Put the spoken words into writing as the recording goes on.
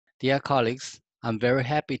Dear colleagues, I'm very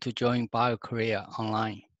happy to join BioKorea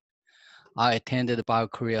online. I attended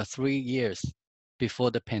BioKorea 3 years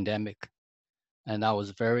before the pandemic, and I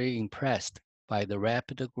was very impressed by the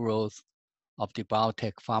rapid growth of the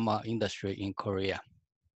biotech pharma industry in Korea.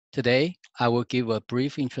 Today, I will give a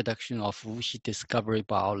brief introduction of WuXi discovery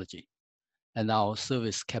biology and our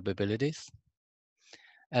service capabilities.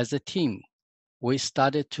 As a team, we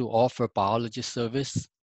started to offer biology service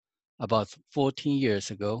about 14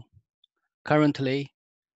 years ago. Currently,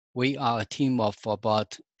 we are a team of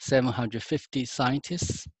about 750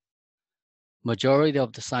 scientists. Majority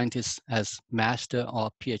of the scientists has master or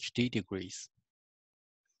PhD degrees.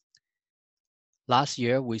 Last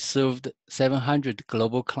year, we served 700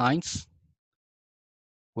 global clients.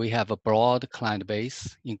 We have a broad client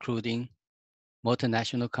base, including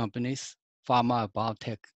multinational companies, pharma and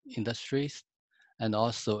biotech industries, and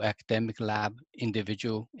also academic lab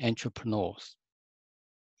individual entrepreneurs.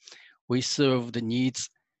 We serve the needs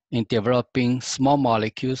in developing small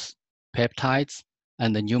molecules, peptides,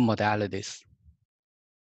 and the new modalities.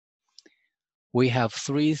 We have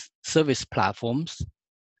 3 service platforms,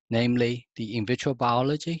 namely the in vitro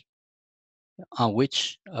biology, on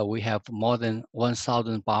which we have more than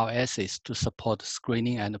 1,000 bioassays to support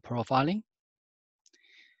screening and profiling.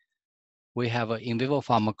 We have an in vivo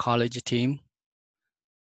pharmacology team.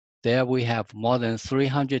 There we have more than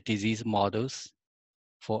 300 disease models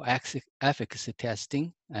for efficacy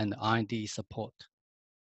testing and R&D support.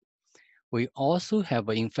 We also have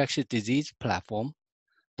an infectious disease platform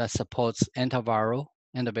that supports antiviral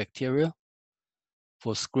and bacterial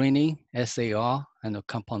for screening, SAR, and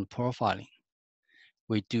compound profiling.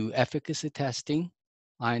 We do efficacy testing,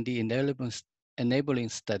 R&D enabling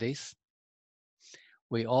studies.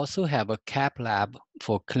 We also have a CAP lab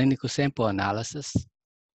for clinical sample analysis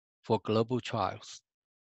for global trials.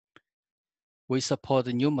 We support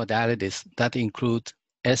the new modalities that include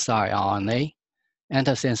siRNA,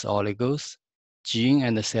 antisense oligos, gene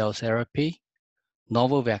and cell therapy,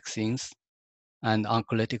 novel vaccines, and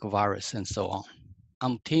oncolytic virus, and so on.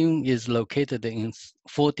 Our team is located in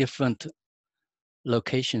 4 different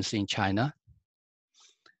locations in China.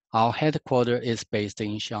 Our headquarters is based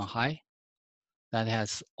in Shanghai that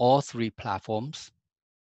has all 3 platforms.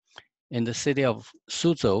 In the city of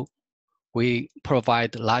Suzhou, we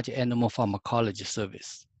provide large animal pharmacology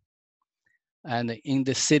service. And in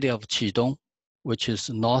the city of Qidong, which is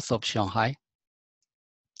north of Shanghai,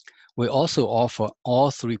 we also offer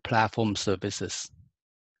all 3 platform services.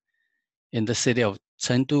 In the city of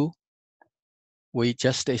Chengdu, we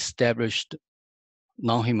just established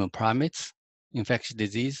non-human primates, infectious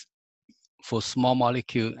disease for small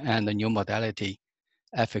molecule and new modality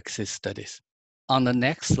efficacy studies. On the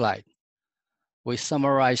next slide, we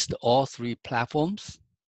summarized all 3 platforms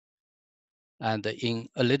and in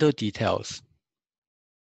a little details.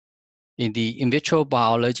 In the in vitro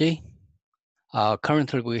biology,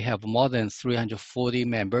 currently we have more than 340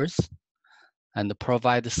 members and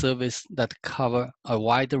provide service that cover a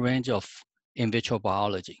wide range of in vitro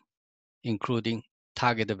biology, including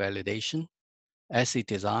target validation, assay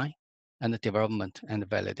design, and development and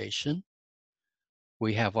validation.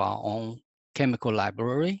 We have our own chemical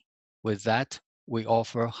library. With that, we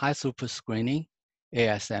offer high throughput screening,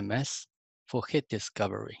 ASMS, for hit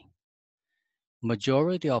discovery.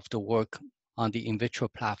 Majority of the work on the in vitro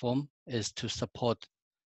platform is to support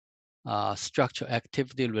structure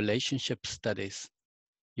activity relationship studies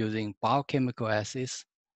using biochemical assays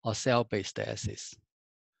or cell-based assays.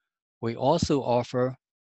 We also offer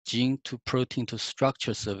gene to protein to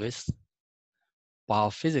structure service,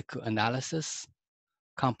 biophysical analysis,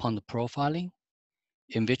 compound profiling,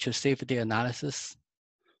 in vitro safety analysis,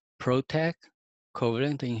 PROTAC,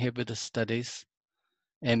 covalent inhibitor studies,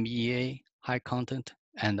 MEA, high content,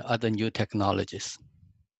 and other new technologies.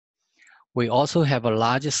 We also have a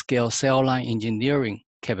large-scale cell line engineering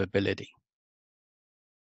capability.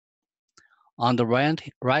 On the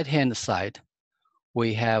right-hand side,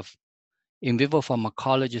 we have in vivo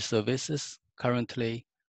pharmacology services. Currently,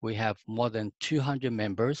 we have more than 200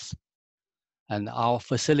 members, and our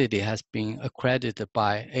facility has been accredited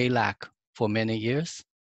by ALAC for many years,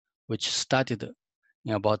 which started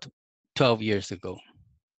about 12 years ago.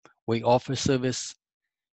 We offer service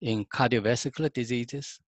in cardiovascular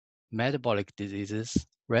diseases, metabolic diseases,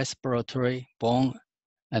 respiratory, bone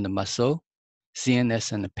and muscle,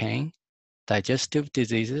 CNS and pain, digestive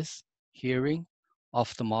diseases, hearing,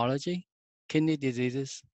 ophthalmology, kidney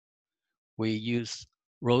diseases. We use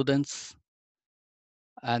rodents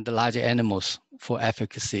and large animals for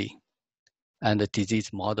efficacy and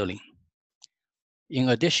disease modeling. In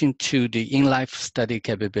addition to the in-life study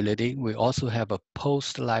capability, we also have a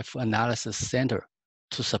post-life analysis center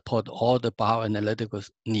to support all the bioanalytical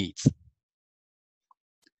needs.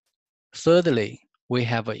 Thirdly, we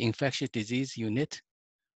have an infectious disease unit,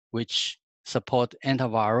 which support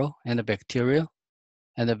antiviral and bacterial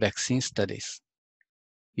and the vaccine studies.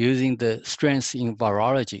 Using the strengths in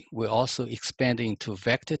virology, we also expand into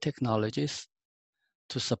vector technologies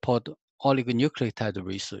to support oligonucleotide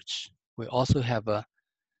research. We also have a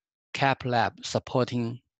CAP lab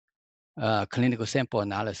supporting clinical sample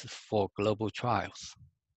analysis for global trials.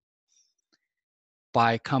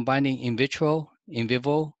 By combining in vitro, in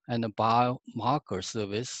vivo, and biomarker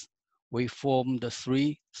service, we form the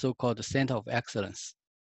three so-called center of excellence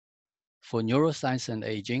for neuroscience and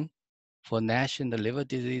aging, for NASH and liver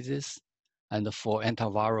diseases, and for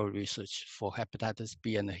antiviral research for hepatitis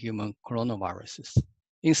B and human coronaviruses.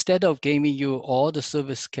 Instead of giving you all the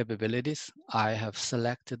service capabilities, I have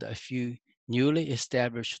selected a few newly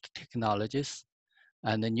established technologies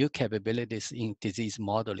and the new capabilities in disease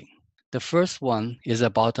modeling. The first one is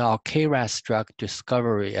about our KRAS drug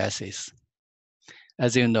discovery assays.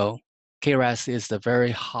 As you know, KRAS is the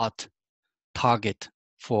very hot target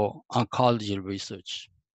for oncology research.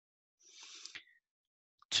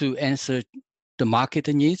 To answer the market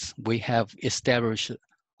needs, we have established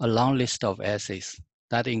a long list of assays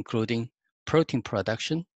that including protein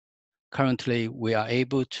production. Currently, we are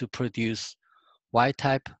able to produce wild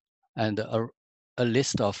type and a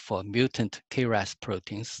list of mutant KRAS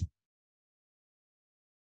proteins.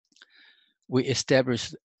 We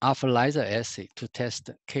established alpha-LISA assay to test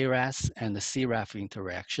KRAS and the CRAF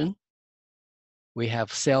interaction. We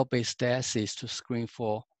have cell-based assays to screen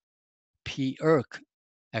for pERK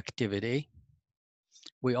activity.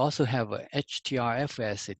 We also have a HTRF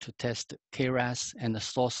assay to test KRAS and the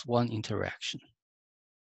SOS1 interaction.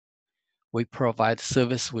 We provide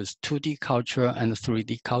service with 2D culture and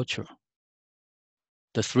 3D culture.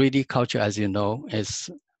 The 3D culture, as you know, is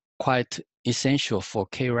quite essential for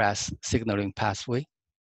KRAS signaling pathway.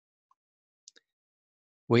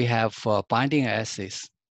 We have binding assays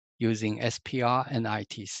using SPR and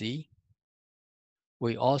ITC.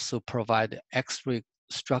 We also provide X-ray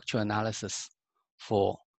structure analysis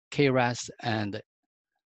for KRAS and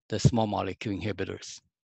the small molecule inhibitors.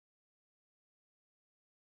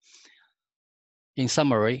 In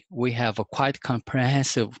summary, we have a quite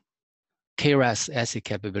comprehensive KRAS assay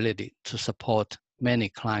capability to support many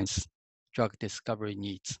clients' drug discovery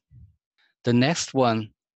needs. The next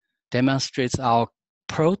one demonstrates our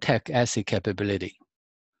PROTEC assay capability.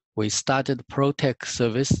 We started PROTEC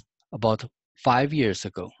service about 5 years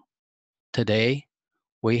ago. Today,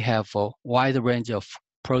 we have a wide range of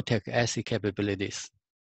PROTEC assay capabilities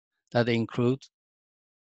that include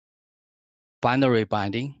binary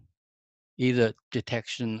binding, either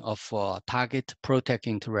detection of target PROTEC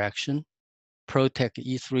interaction, PROTEC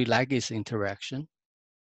E3 ligase interaction.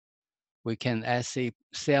 We can assay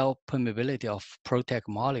cell permeability of PROTEC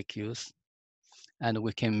molecules, and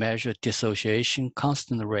we can measure dissociation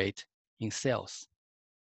constant rate in cells.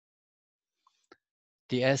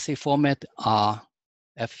 The assay format are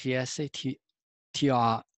FP assay,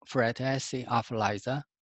 TR FRET assay, alpha-LISA.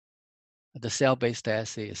 The cell-based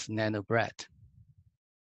assay is nanobread.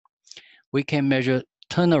 We can measure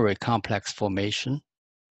ternary complex formation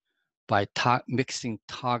by mixing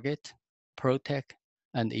target, PROTEC,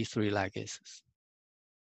 and E3 ligases.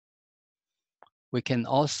 We can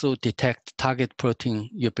also detect target protein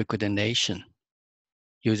ubiquitination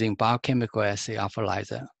using biochemical assay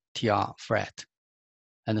alpha-LISA, TR FRET,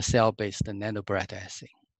 and the cell-based nanobread assay.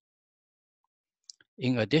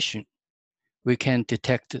 In addition, we can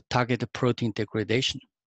detect target protein degradation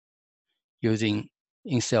using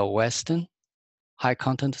in-cell Western,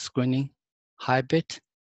 high-content screening, high-bit,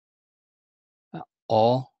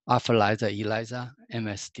 or alpha-LISA, ELISA,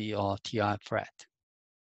 MSD, or TR FRET.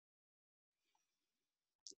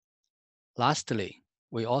 Lastly,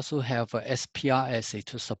 we also have a SPR assay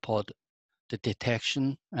to support the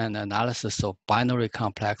detection and analysis of binary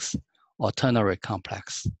complex or ternary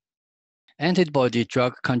complex. Antibody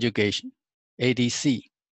drug conjugation, ADC,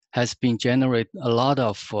 has been generating a lot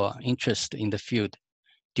of interest in the field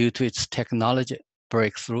due to its technology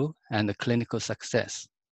breakthrough and the clinical success.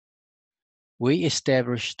 We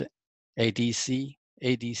established ADC,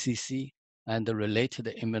 ADCC, and the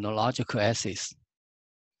related immunological assays.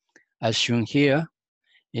 As shown here,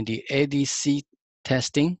 in the ADC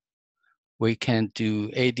testing, we can do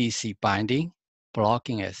ADC binding,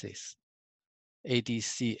 blocking assays,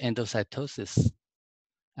 ADC endocytosis,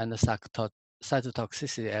 and the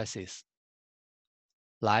cytotoxicity assays,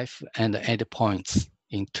 live and endpoints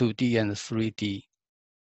in 2D and 3D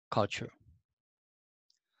culture.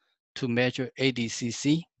 To measure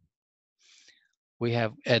ADCC, we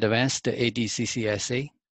have advanced ADCC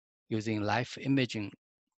assay using live imaging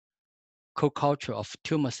co-culture of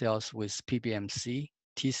tumor cells with PBMC,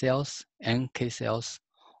 T cells, NK cells,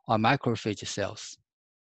 or macrophage cells.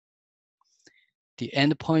 The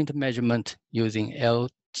endpoint measurement using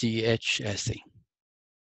LGH assay.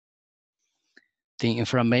 The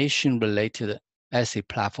information-related assay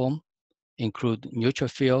platform include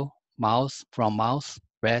neutrophil, mouse, from mouse,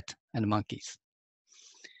 rat, and monkeys.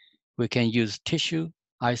 We can use tissue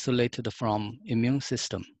isolated from immune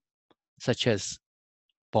system, such as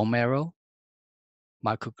bone marrow,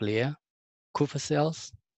 microglia, Kupffer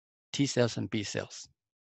cells, T cells, and B cells.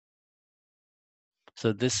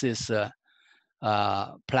 So this is a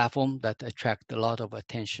platform that attracts a lot of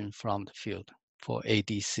attention from the field for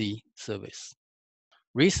ADC service.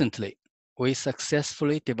 Recently, we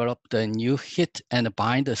successfully developed a new hit and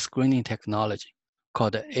binder screening technology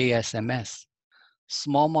called ASMS.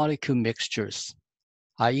 Small molecule mixtures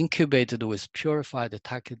are incubated with purified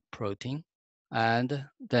target protein, and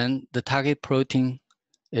then the target protein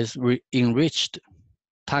is enriched.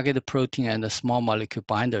 Target protein and the small molecule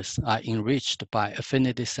binders are enriched by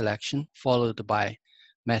affinity selection, followed by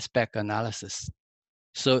mass spec analysis.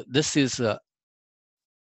 So this is a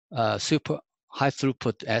super high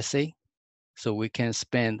throughput assay. So we can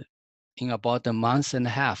spend in about a month and a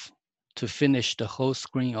half to finish the whole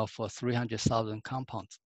screen of 300,000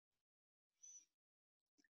 compounds.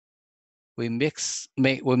 We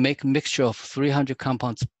make mixture of 300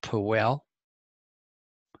 compounds per well.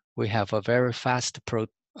 We have a very fast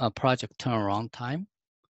project turnaround time.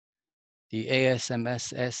 The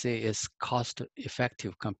ASMS assay is cost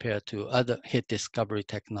effective compared to other hit discovery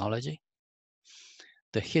technology.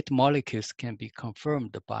 The hit molecules can be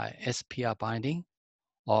confirmed by SPR binding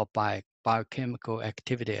or by biochemical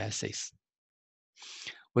activity assays.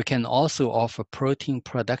 We can also offer protein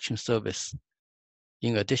production service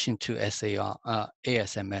in addition to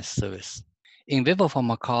ASMS service. In vivo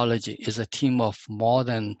pharmacology is a team of more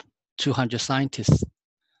than 200 scientists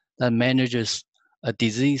that manages a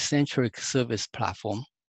disease-centric service platform.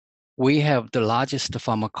 We have the largest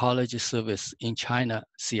pharmacology service in China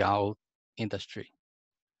CRO industry.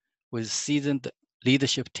 With seasoned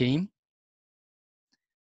leadership team,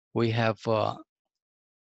 we have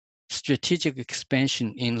strategic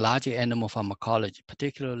expansion in large animal pharmacology,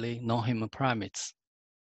 particularly non-human primates,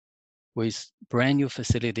 with brand new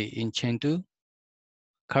facility in Chengdu,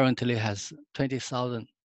 currently has 27,000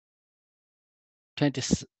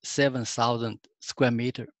 square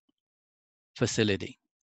meter facility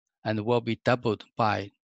and will be doubled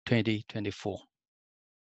by 2024.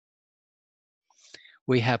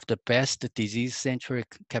 We have the best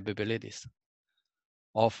disease-centric capabilities,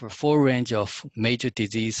 offer full range of major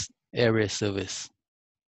disease area service.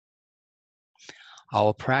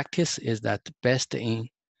 Our practice is that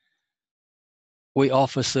we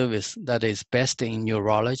offer service that is best in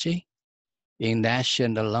neurology, in NASH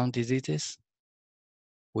and lung diseases.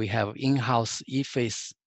 We have in-house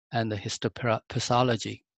ePhase and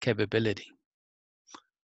histopathology capability.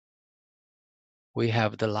 We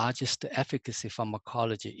have the largest efficacy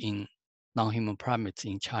pharmacology in non-human primates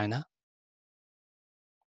in China.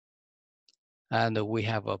 And we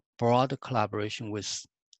have a broad collaboration with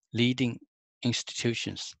leading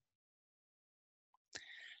institutions.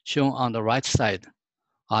 Shown on the right side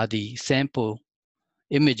are the sample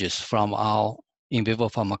images from our in vivo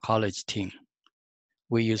pharmacology team.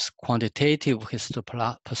 We use quantitative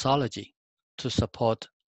histopathology to support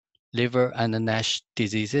liver and NASH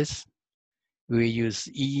diseases. We use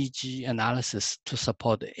EEG analysis to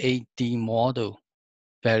support AD model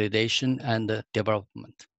validation and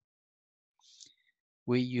development.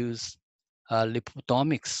 We use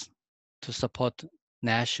lipidomics to support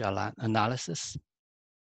NASH analysis.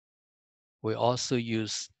 We also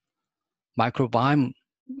use microbiome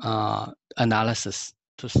analysis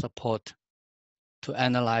to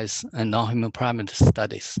analyze non-human primate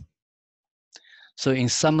studies. So in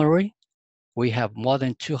summary, we have more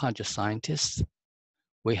than 200 scientists.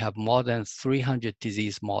 We have more than 300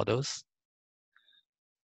 disease models.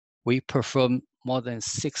 We perform more than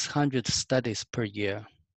 600 studies per year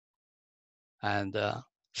and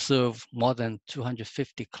serve more than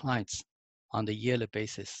 250 clients on a yearly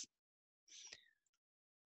basis.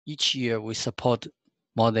 Each year, we support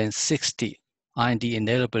more than 60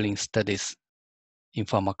 IND-enabling studies in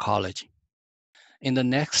pharmacology. In the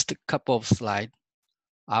next couple of slides,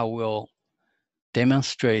 I will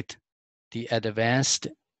demonstrate the advanced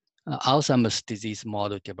Alzheimer's disease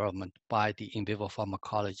model development by the in vivo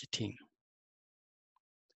pharmacology team.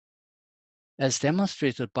 As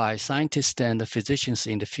demonstrated by scientists and physicians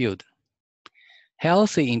in the field,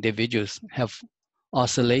 healthy individuals have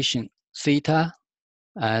oscillation theta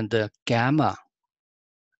and gamma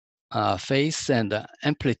phase and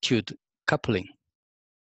amplitude coupling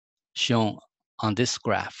shown on this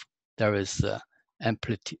graph. There is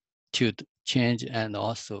amplitude change and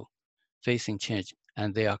also phasing change,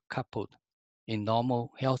 and they are coupled in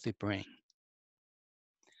normal healthy brain.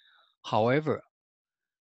 However,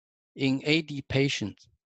 in AD patients,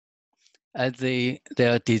 as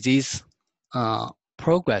their disease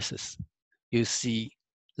progresses, you see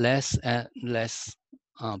less and less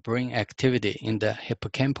brain activity in the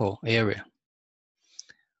hippocampal area.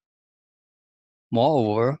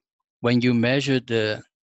 Moreover, when you measure the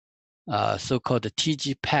so-called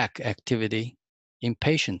TG-PAC activity in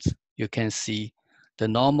patients, you can see the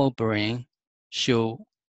normal brain show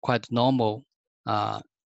quite normal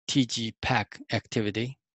TG-PAC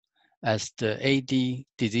activity. As the AD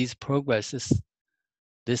disease progresses,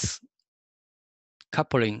 this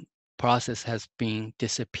coupling process has been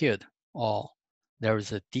disappeared, or there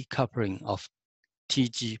is a decoupling of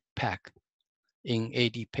TG-PAC in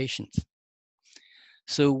AD patients.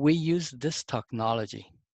 So we use this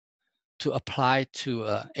technology to apply to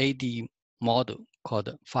an AD model called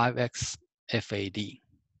 5X FAD.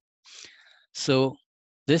 So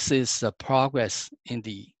this is a progress in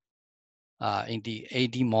the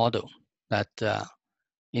AD model that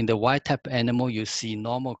in the wild-type animal, you see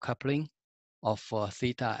normal coupling of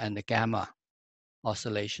theta and gamma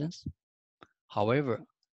oscillations. However,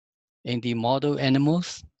 in the model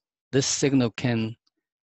animals, this signal can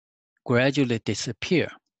gradually disappear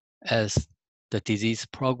as the disease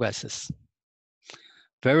progresses,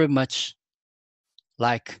 very much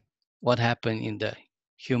like what happened in the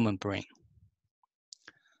human brain.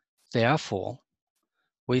 Therefore,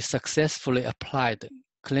 we successfully applied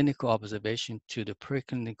clinical observation to the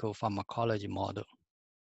preclinical pharmacology model.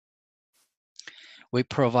 We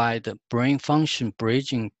provide brain function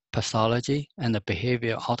bridging pathology and the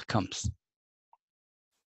behavioral outcomes.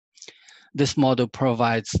 This model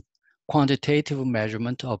provides quantitative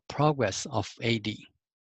measurement of progress of AD,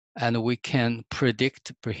 and we can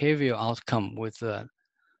predict behavioral outcome with a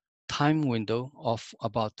time window of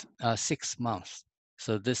about 6 months.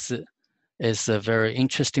 So this is a very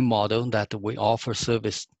interesting model that we offer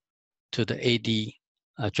service to the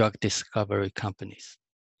AD drug discovery companies.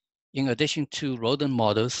 In addition to rodent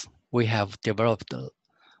models, we have developed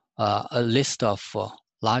a list of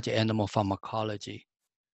large animal pharmacology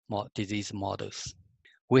disease models.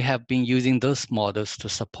 We have been using those models to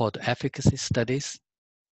support efficacy studies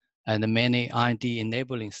and many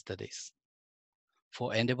IND-enabling studies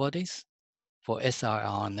for antibodies, for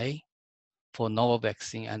siRNA, for novel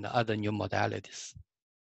vaccine, and other new modalities.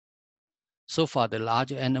 So far, the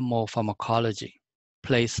large animal pharmacology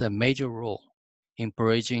plays a major role in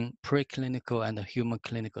bridging preclinical and human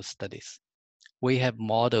clinical studies. We have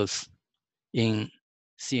models in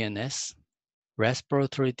CNS,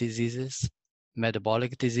 respiratory diseases,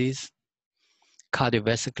 metabolic disease,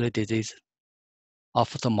 cardiovascular disease,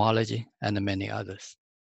 ophthalmology, and many others.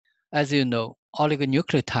 As you know,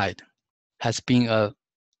 oligonucleotide has been a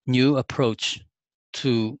new approach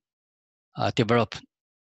to develop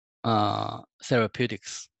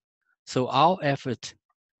therapeutics. So our effort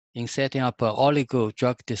in setting up an oligo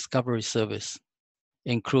drug discovery service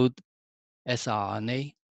include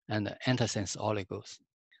siRNA and antisense oligos.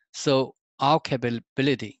 So our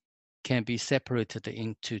capability can be separated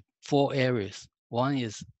into 4 areas. One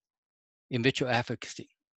is in vitro efficacy.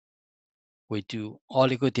 We do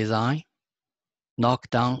oligo design,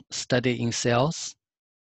 knockdown study in cells,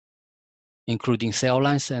 including cell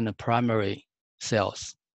lines and primary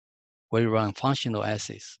cells. We run functional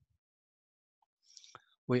assays.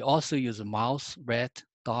 We also use mouse, rat,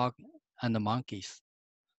 dog, and monkeys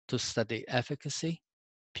to study efficacy,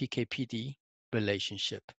 PK/PD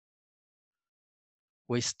relationship.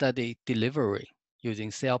 We study delivery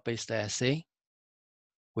using cell-based assay.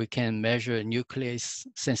 We can measure nuclease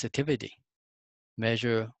sensitivity,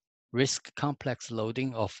 measure risk complex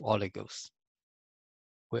loading of oligos.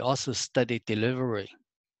 We also study delivery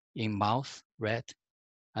in mouse, rat,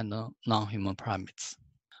 and non-human primates.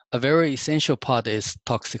 A very essential part is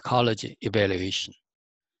toxicology evaluation.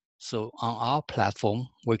 So on our platform,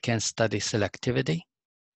 we can study selectivity,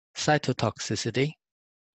 cytotoxicity,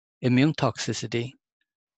 immune toxicity,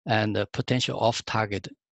 and the potential off-target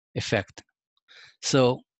effect.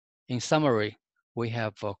 So in summary, we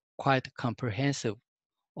have a quite comprehensive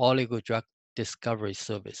oligo drug discovery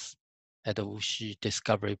service at WuXi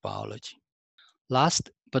Discovery Biology.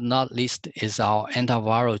 Last but not least is our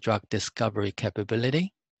antiviral drug discovery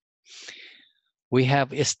capability. We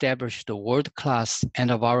have established a world-class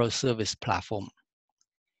antiviral service platform.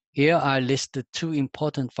 Here I listed two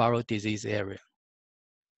important viral disease areas: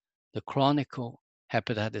 the chronic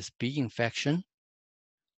hepatitis B infection,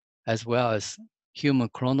 as well as human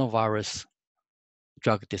coronavirus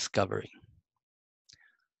drug discovery.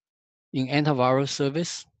 In antiviral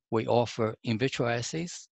service, we offer in vitro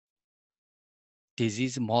assays,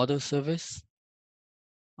 disease model service,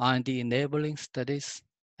 R&D enabling studies,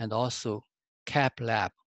 and also CAP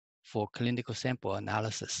lab for clinical sample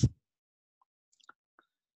analysis.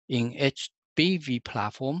 In HBV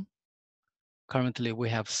platform, currently we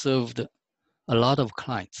have served a lot of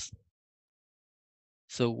clients.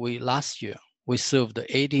 So last year, we served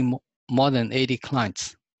more than 80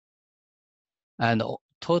 clients. And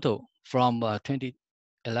total from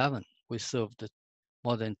 2011, we served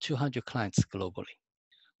more than 200 clients globally.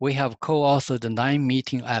 We have co-authored 9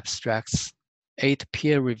 meeting abstracts, 8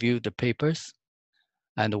 peer-reviewed papers,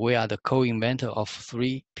 and we are the co-inventor of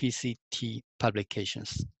 3 PCT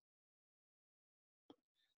publications.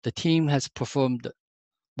 The team has performed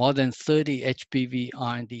more than 30 HBV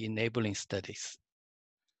R&D enabling studies,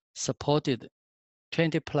 supported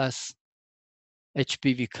 20 plus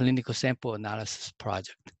HBV clinical sample analysis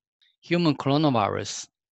project. Human coronavirus,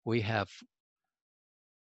 we have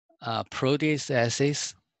protease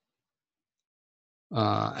assays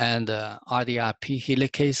and RDRP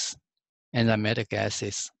helicase enzymatic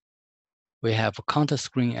assays. We have counter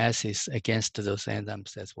screen assays against those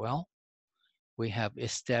enzymes as well. We have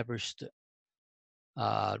established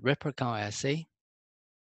replicon assay,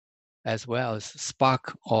 as well as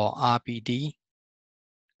SPARC or RBD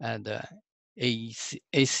and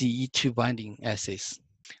ACE2 binding assays.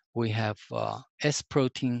 We have S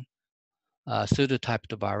protein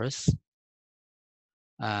pseudotyped virus,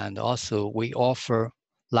 and also we offer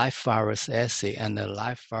live virus assay and a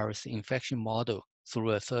live virus infection model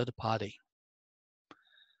through a third party.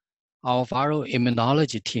 Our viral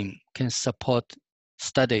immunology team can support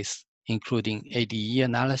studies including ADE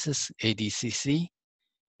analysis, ADCC,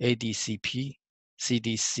 ADCP,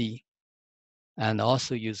 CDC, and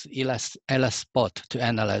also use ELISpot to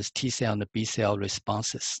analyze T-cell and B-cell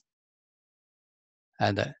responses,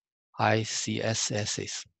 and ICS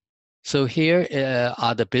assays. So here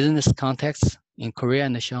are the business contexts in Korea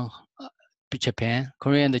and Japan.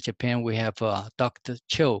 Korea and Japan, we have Dr.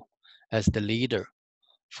 Cho as the leader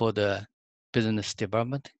for the business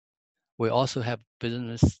development. We also have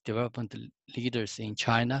business development leaders in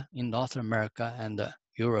China, in North America, and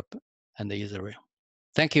Europe, and Israel.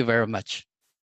 Thank you very much.